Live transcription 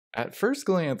At first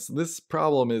glance, this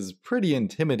problem is pretty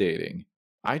intimidating.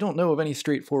 I don't know of any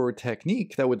straightforward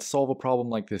technique that would solve a problem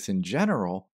like this in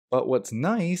general, but what's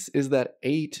nice is that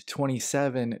 8,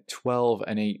 27, 12,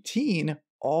 and 18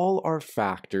 all are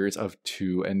factors of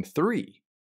 2 and 3.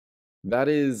 That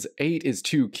is, 8 is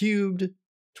 2 cubed,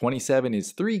 27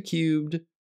 is 3 cubed,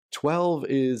 12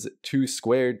 is 2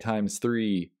 squared times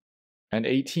 3, and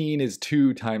 18 is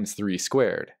 2 times 3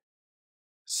 squared.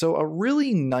 So a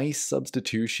really nice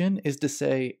substitution is to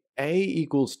say a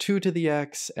equals 2 to the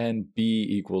x and b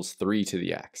equals 3 to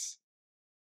the x.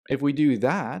 If we do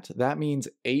that, that means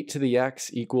 8 to the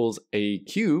x equals a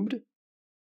cubed,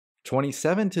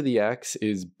 27 to the x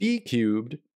is b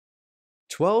cubed,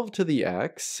 12 to the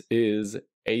x is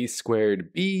a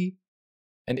squared b,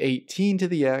 and 18 to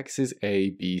the x is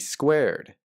ab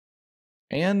squared.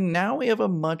 And now we have a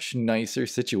much nicer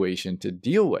situation to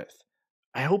deal with.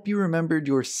 I hope you remembered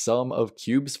your sum of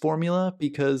cubes formula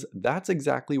because that's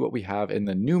exactly what we have in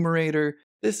the numerator.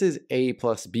 This is a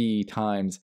plus b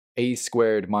times a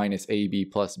squared minus ab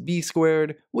plus b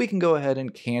squared. We can go ahead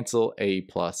and cancel a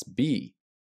plus b.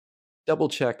 Double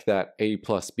check that a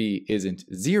plus b isn't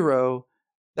 0.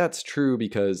 That's true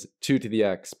because 2 to the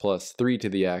x plus 3 to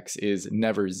the x is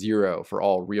never 0 for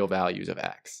all real values of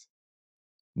x.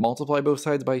 Multiply both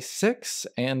sides by 6,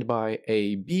 and by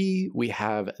AB we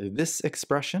have this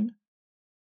expression.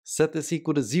 Set this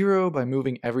equal to 0 by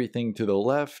moving everything to the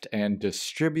left and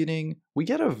distributing. We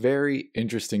get a very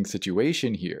interesting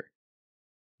situation here.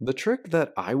 The trick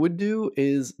that I would do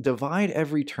is divide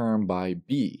every term by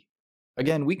b.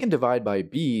 Again, we can divide by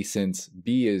b since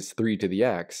b is 3 to the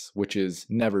x, which is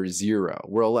never 0.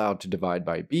 We're allowed to divide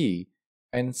by b,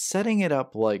 and setting it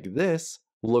up like this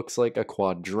looks like a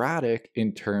quadratic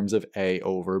in terms of a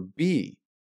over b.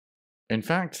 In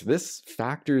fact, this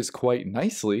factors quite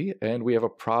nicely, and we have a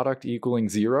product equaling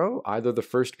 0. Either the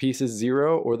first piece is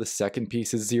 0 or the second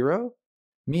piece is 0,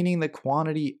 meaning the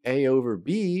quantity a over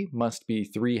b must be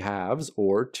 3/2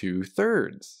 or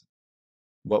 2/3.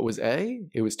 What was a?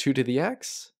 It was 2 to the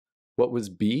x. What was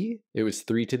b? It was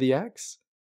 3 to the x.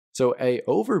 So a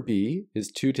over b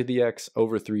is 2 to the x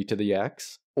over 3 to the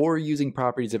x, or using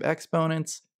properties of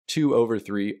exponents, 2 over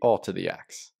 3 all to the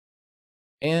x.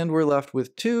 And we're left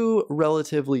with two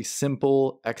relatively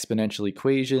simple exponential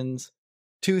equations.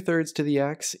 2/3 to the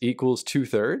x equals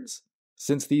 2/3.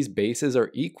 Since these bases are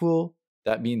equal,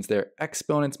 that means their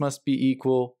exponents must be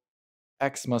equal.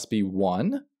 X must be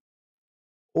 1.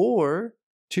 Or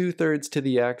 2/3 to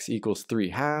the x equals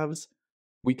 3/2.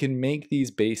 We can make these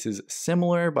bases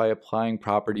similar by applying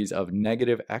properties of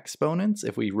negative exponents.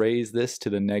 If we raise this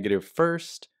to the negative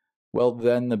first, well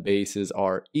then the bases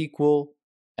are equal,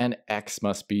 and x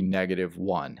must be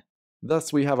 -1.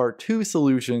 Thus we have our two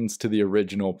solutions to the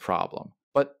original problem.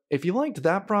 But if you liked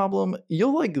that problem,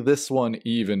 you'll like this one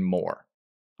even more.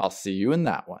 I'll see you in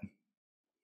that one.